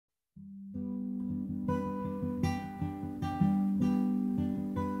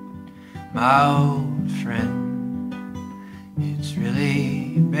my old friend. It's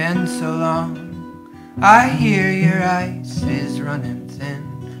really been so long. I hear your ice is running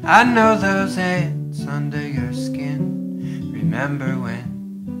thin. I know those ants under your skin. Remember when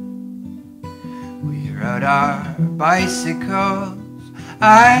we rode our bicycles?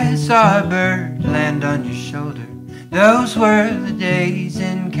 I saw a bird land on your shoulder. Those were the days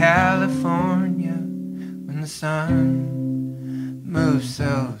in California when the sun moves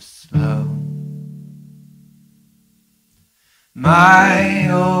so slow. My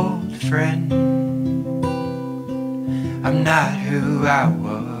old friend, I'm not who I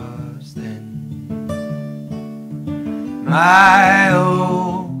was then. My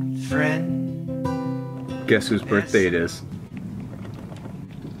old friend. Guess whose birthday it is?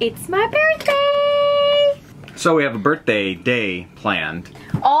 It's my birthday! So we have a birthday day planned.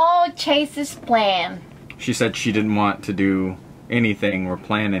 All Chase's plan. She said she didn't want to do anything or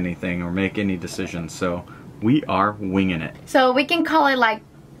plan anything or make any decisions, so we are winging it. So we can call it like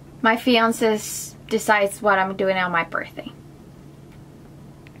my fiance decides what I'm doing on my birthday.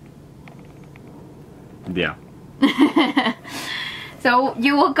 Yeah. So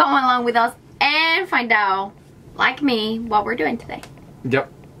you will come along with us and find out, like me, what we're doing today.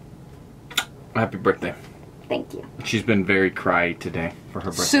 Yep. Happy birthday. Thank you. She's been very cry today for her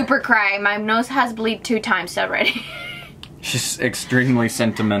birthday. Super cry. My nose has bleed 2 times already. She's extremely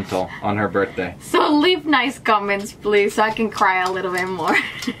sentimental on her birthday. So leave nice comments, please, so I can cry a little bit more.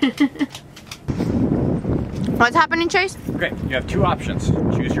 What's happening, Chase? Okay, you have 2 options.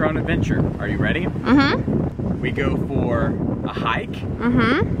 Choose your own adventure. Are you ready? Mm-hmm. We go for a hike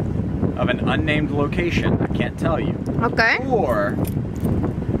Mm-hmm. of an unnamed location. I can't tell you. Okay. Or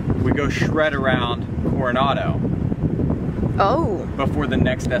we go shred around Coronado. Oh. Before the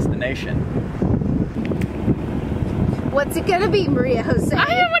next destination. What's it gonna be, Mariajosé? I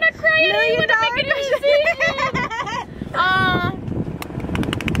don't want to cry. I don't want to make a decision.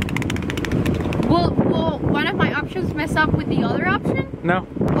 Will one of my options mess up with the other option? No.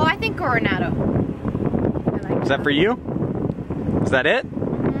 Oh, I think Coronado. Is that for you? Is that it?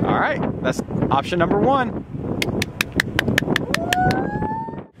 Mm-hmm. All right, that's option number 1.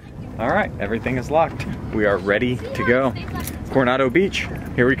 All right, everything is locked. We are ready to go. Coronado Beach,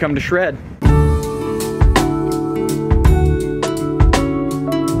 here we come to shred.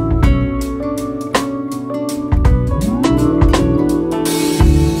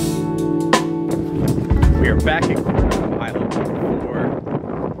 We are back at Coronado Island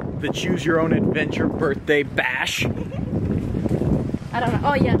for the Choose Your Own Adventure birthday bash. I don't know.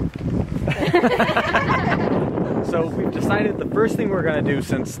 Oh, yeah. So we've decided the first thing we're gonna do,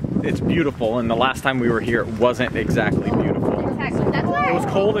 since it's beautiful, and the last time we were here it wasn't exactly beautiful. Exactly. That's why. It was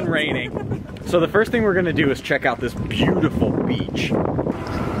cold and raining. So the first thing we're gonna do is check out this beautiful beach.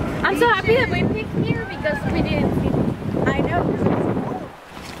 I'm so happy that we picked here because we didn't see. I know.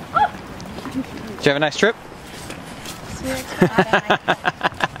 Oh. Did you have a nice trip?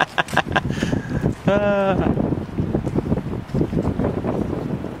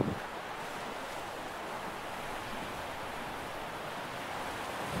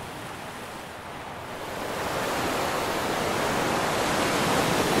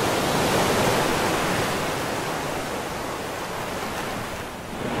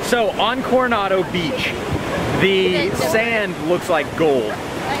 So on Coronado Beach, the sand looks like gold,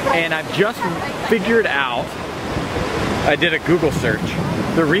 and I've just figured out, I did a Google search,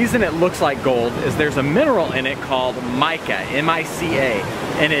 the reason it looks like gold is there's a mineral in it called mica, M-I-C-A,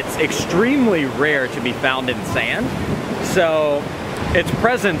 and it's extremely rare to be found in sand, so its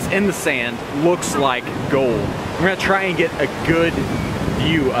presence in the sand looks like gold. I'm gonna try and get a good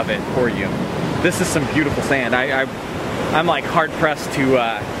view of it for you. This is some beautiful sand. I'm like hard pressed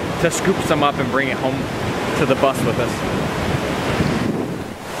to scoop some up and bring it home to the bus with us.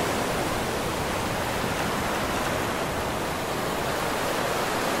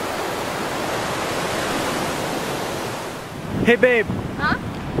 Hey babe. Huh?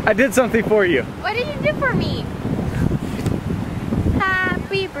 I did something for you. What did you do for me?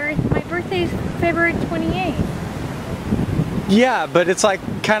 Happy birthday. My birthday is February 28th. Yeah, but it's like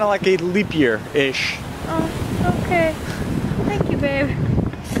kind of like a leap year-ish. Oh, okay. Thank you, babe.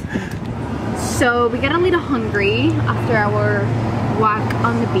 So we got a little hungry after our walk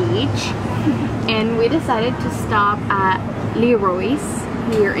on the beach, and we decided to stop at LBRY's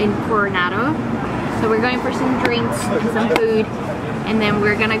here in Coronado. So we're going for some drinks and some food, and then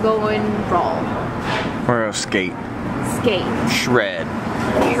we're gonna go and roll. We're gonna skate. Skate. Shred.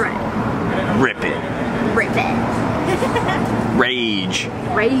 Shred. Rip it. Rip it. Rage.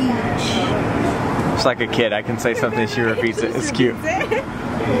 Rage. It's like a kid. I can say something, she repeats it. It's cute.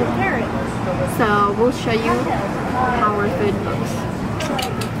 So we'll show you how our food looks.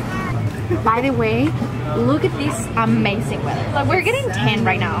 By the way, look at this amazing weather. Like, we're getting tan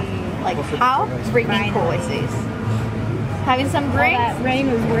right now. Like, how freaking cool is this? Having some drinks. That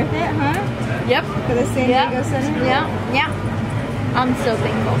rain was worth it, huh? Yep. For the San Diego Center? Yeah, yeah. I'm so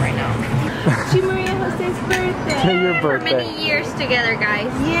thankful right now. To Mariajosé's birthday. Your For many years together,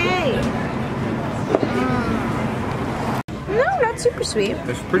 guys. Yay. No, not super sweet.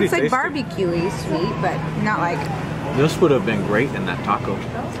 It's pretty It's like tasty. barbecue-y sweet, but not like... This would have been great in that taco.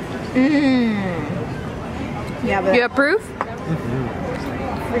 Yeah, but You approve?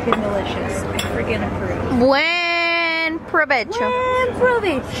 freaking delicious. I freaking approve. Buen provecho.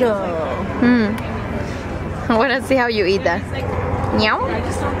 Buen provecho. I want to see how you eat that. Meow.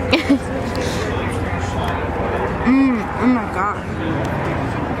 Oh my god.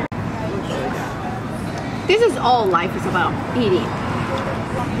 This is all life is about, eating.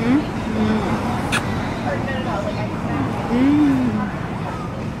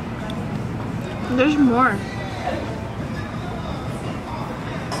 There's more.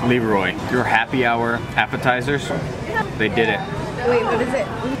 LBRY, your happy hour appetizers, they did it. Wait, what is it?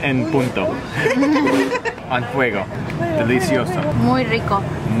 En punto. On fuego. Delicioso. Muy rico.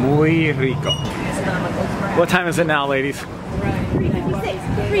 Muy rico. What time is it now, ladies?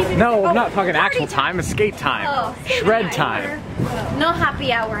 3:56. No, I'm not talking actual time, it's skate time. Oh, Shred time. No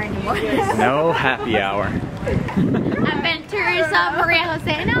happy hour anymore. No happy hour. Adventures of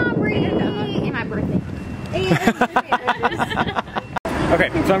Mariajosé and Aubrey. And my birthday. Okay,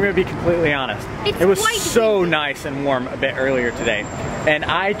 so I'm gonna be completely honest. It's It was quite so windy. nice and warm a bit earlier today. And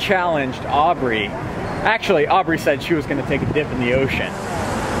I challenged Aubrey. Actually, Aubrey said she was gonna take a dip in the ocean.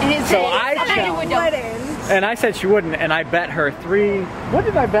 So I challenged. And I said she wouldn't, and I bet her 3, what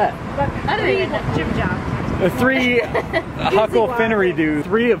did I bet? I don't even know. Jim Job. 3 Hucklefinnery do,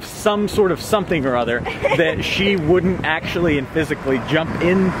 3 of some sort of something or other, that she wouldn't actually and physically jump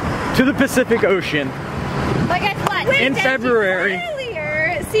into the Pacific Ocean But guess what? in February.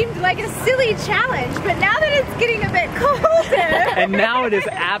 Earlier, it seemed like a silly challenge, but now that it's getting a bit colder. And now it is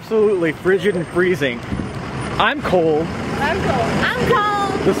absolutely frigid and freezing. I'm cold. I'm cold. I'm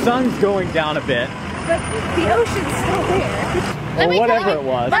cold. The sun's going down a bit. But the ocean's still there. Let Or me whatever tell you, it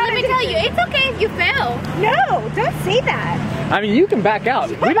was. But let me tell you, it's okay if you fail. No, don't say that. I mean, you can back out.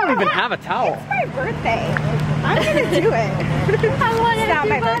 We don't even have a towel. It's my birthday. I'm gonna do it. I want It's not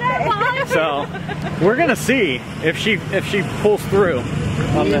my birthday. So we're gonna see if she pulls through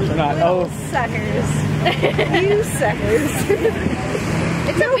on this or not. Oh, Suckers. You suckers.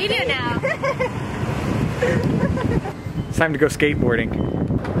 It's a video now. it's time to go skateboarding.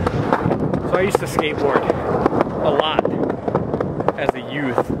 So I used to skateboard a lot as a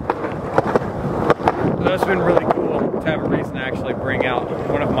youth. So it's been really cool to have a reason to actually bring out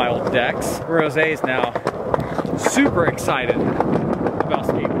one of my old decks. Rosé is now super excited about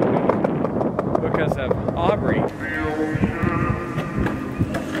skateboarding because of Aubrey.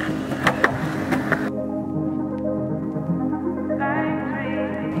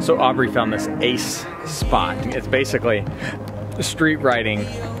 So Aubrey found this ace spot. It's basically street riding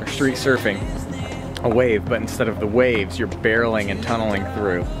or street surfing, a wave, but instead of the waves, you're barreling and tunneling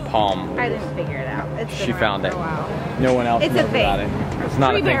through palm. I didn't figure it out. It's been She around found for it. a while. No one else It's a knows thing. about it. It's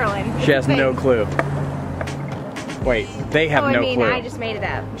not Tree a thing. barreling. She It's has a no thing. clue. Wait, they have no clue. I just made it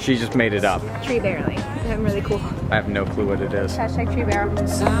up. She just made it up. Tree barreling. I'm really cool. I have no clue what it is. Hashtag tree barrel.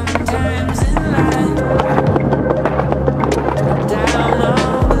 Sometimes in life, down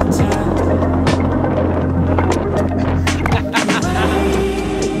all the time.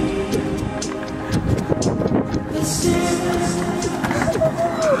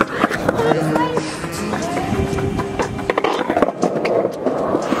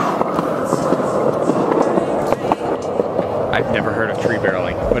 I've never heard of tree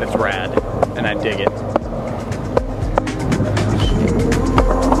barreling, but it's rad, and I dig it.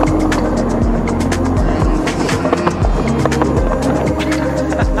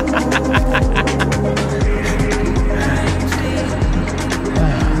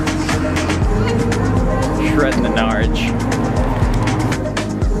 Shredding the Narge.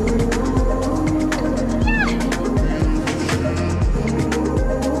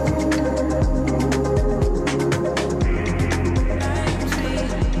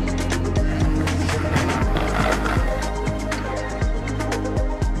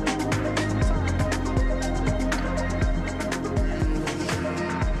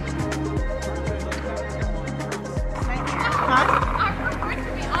 I prefer to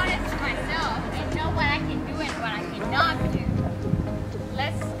be honest with myself and know what I can do and what I cannot do.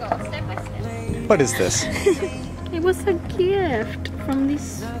 Let's go step by step. What is this? It was a gift from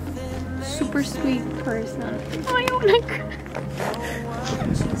this super sweet person. Oh, I wanna cry.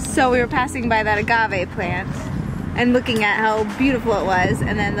 So we were passing by that agave plant and looking at how beautiful it was,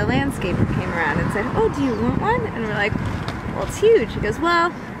 and then the landscaper came around and said, oh, do you want one? And we're like, well, it's huge. He goes,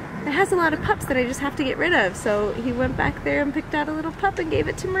 well, it has a lot of pups that I just have to get rid of. So he went back there and picked out a little pup and gave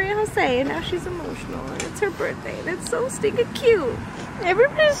it to Mariajosé, and now she's emotional, and it's her birthday, and it's so stinking cute.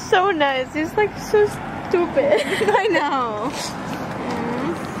 Everybody's so nice. It's like so stupid. I know.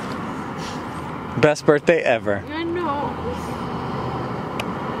 Best birthday ever. I know.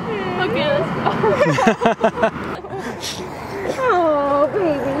 Okay, let's go. Oh,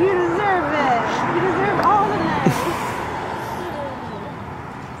 baby, you deserve it. You deserve all the nice.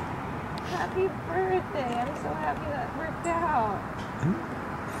 Happy birthday. I'm so happy that worked out.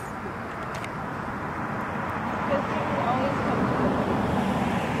 Good things always come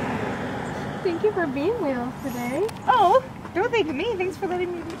true. Thank you for being with us today. Oh, don't thank me. Thanks for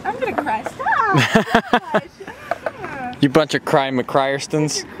letting me. I'm gonna cry. Stop. Gosh. You bunch of crying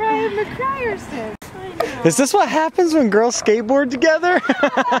McCryerstons. Crying McCryerson. Is this what happens when girls skateboard together?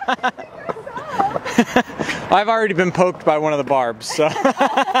 I've already been poked by one of the barbs, so.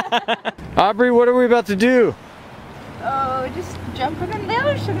 Aubrey, what are we about to do? Oh, just jumping in the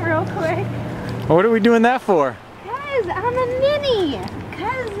ocean real quick. What are we doing that for? Guys, I'm a ninny.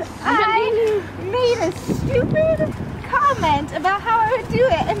 Cause I made a stupid comment about how I would do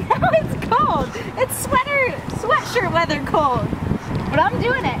it, and now it's cold. It's sweatshirt weather cold. But I'm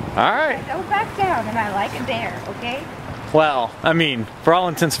doing it. Alright. I don't back down, and I like a dare, okay? Well, I mean, for all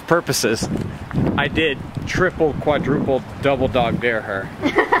intents and purposes, I did triple, quadruple, double dog dare her.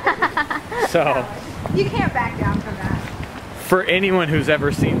 So, You can't back down from that. for anyone who's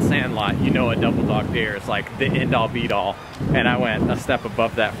ever seen Sandlot, you know a double dog dare is like the end all beat all. And I went a step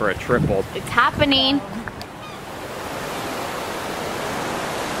above that for a triple. It's happening.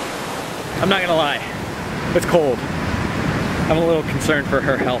 I'm not gonna lie, it's cold. I'm a little concerned for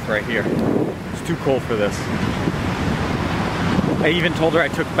her health right here. It's too cold for this. I even told her I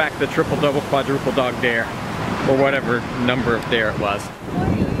took back the triple, double, quadruple dog dare, or whatever number of dare it was.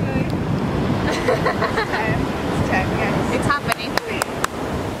 It's time, guys. It's happening.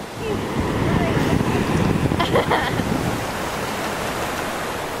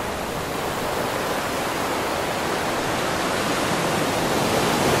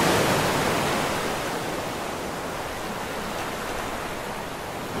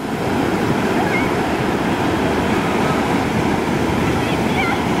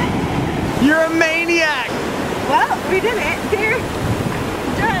 You're a maniac! Well, we did it. They're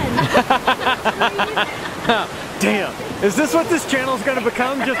done. Damn, is this what this channel is gonna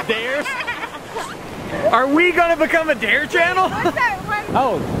become? Just dares? Are we gonna become a dare channel? What's that one?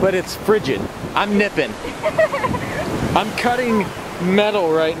 Oh, but it's frigid. I'm nipping. I'm cutting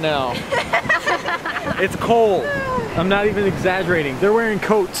metal right now. It's cold. I'm not even exaggerating. They're wearing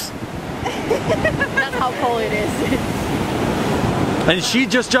coats. That's how cold it is. And she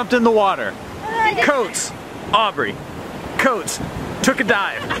just jumped in the water. Coats, Aubrey. Coats, took a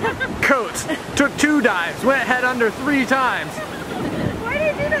dive. Coats, took 2 dives, went head under 3 times. Why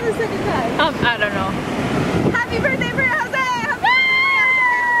did you do that the second time? I don't know. Happy birthday, Mariajosé!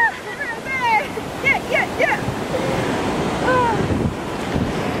 Happy birthday! Yeah!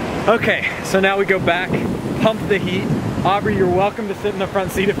 Oh. Okay, so now we go back, pump the heat. Aubrey, you're welcome to sit in the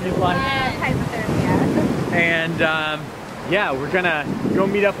front seat if you'd like. Hypothermia. And yeah, we're gonna go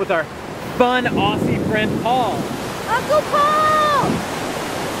meet up with our fun Aussie friend Paul. Uncle Paul!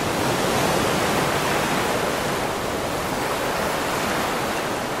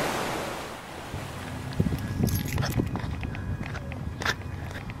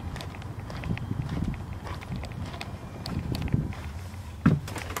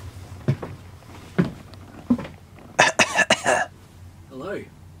 Hello.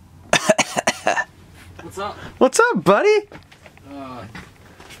 What's up? What's up, buddy?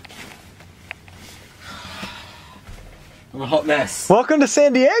 I'm a hot mess. Welcome to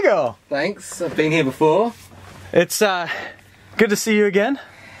San Diego. Thanks. I've been here before. It's good to see you again.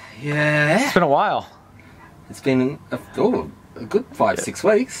 Yeah. It's been a while. It's been a good 5-6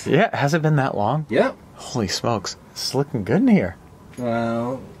 weeks. Yeah, has it been that long? Yep. Holy smokes, it's looking good in here.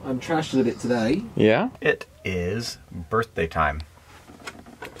 Well, I'm trashed a bit today. Yeah? It is birthday time.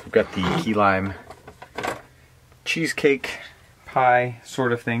 We've got the key lime cheesecake pie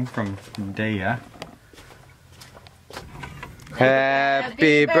sort of thing from Daya.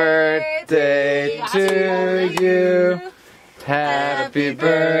 Happy birthday to you. Happy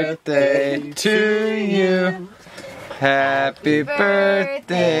birthday to you. Happy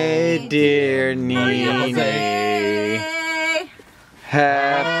birthday, dear Nene.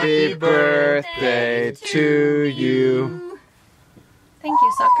 Happy birthday to you. Thank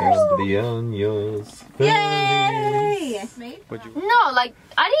you, suckers. Cumpleaños. Yay! No, like,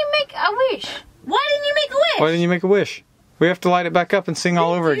 I didn't make a wish. Why didn't you make a wish? Why didn't you make a wish? We have to light it back up and sing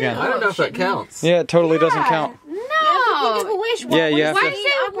all over again. I don't know if that counts. Yeah, it totally doesn't count. No. Think of a wish. Yeah, you have Why to. is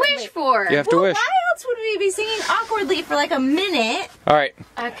it a wish for? You have to wish. Why else would we be singing awkwardly for like a minute? All right.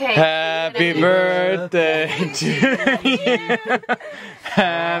 Okay. Happy birthday to you.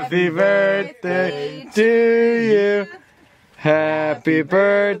 Happy birthday to you. Happy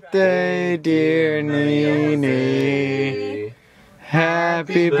birthday, dear Nene.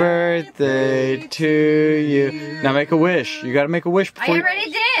 Happy birthday to you. Now make a wish. You gotta make a wish before I you...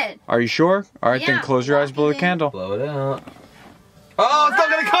 already did. Are you sure? All right, then Yeah. close your eyes, blow the candle. Blow it out. Oh, it's not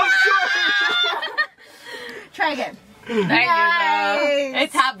gonna come short! Try again.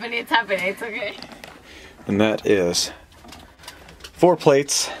 It's happening. It's happening. It's okay. And that is 4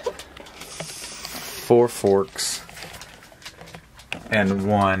 plates, 4 forks, and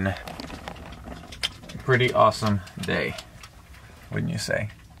 1 pretty awesome day, wouldn't you say?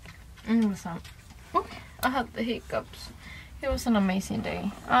 Oh, I had the hiccups. It was an amazing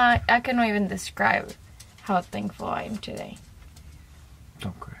day. I cannot even describe how thankful I am today.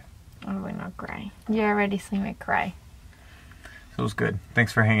 Don't cry. I will not cry. You already see me cry. So it was good.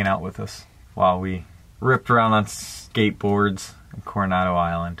 Thanks for hanging out with us while we ripped around on skateboards in Coronado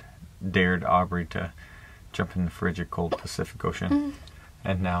Island, dared Aubrey to jump in the frigid cold Pacific Ocean,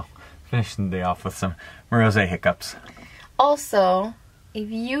 and now finishing the day off with some Mariajosé hiccups. Also, if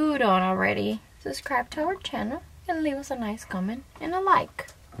you don't already, subscribe to our channel and leave us a nice comment and a like.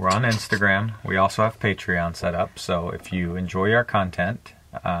 We're on Instagram. We also have Patreon set up, so if you enjoy our content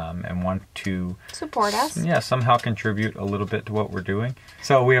and want to Support us. yeah, somehow contribute a little bit to what we're doing.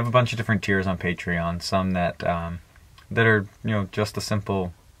 So we have a bunch of different tiers on Patreon. Some that that are, you know, just a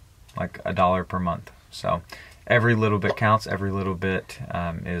simple like $1 per month. So every little bit counts. Every little bit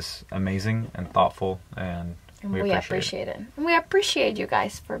is amazing and thoughtful, and we appreciate it. And we appreciate you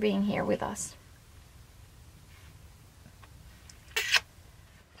guys for being here with us.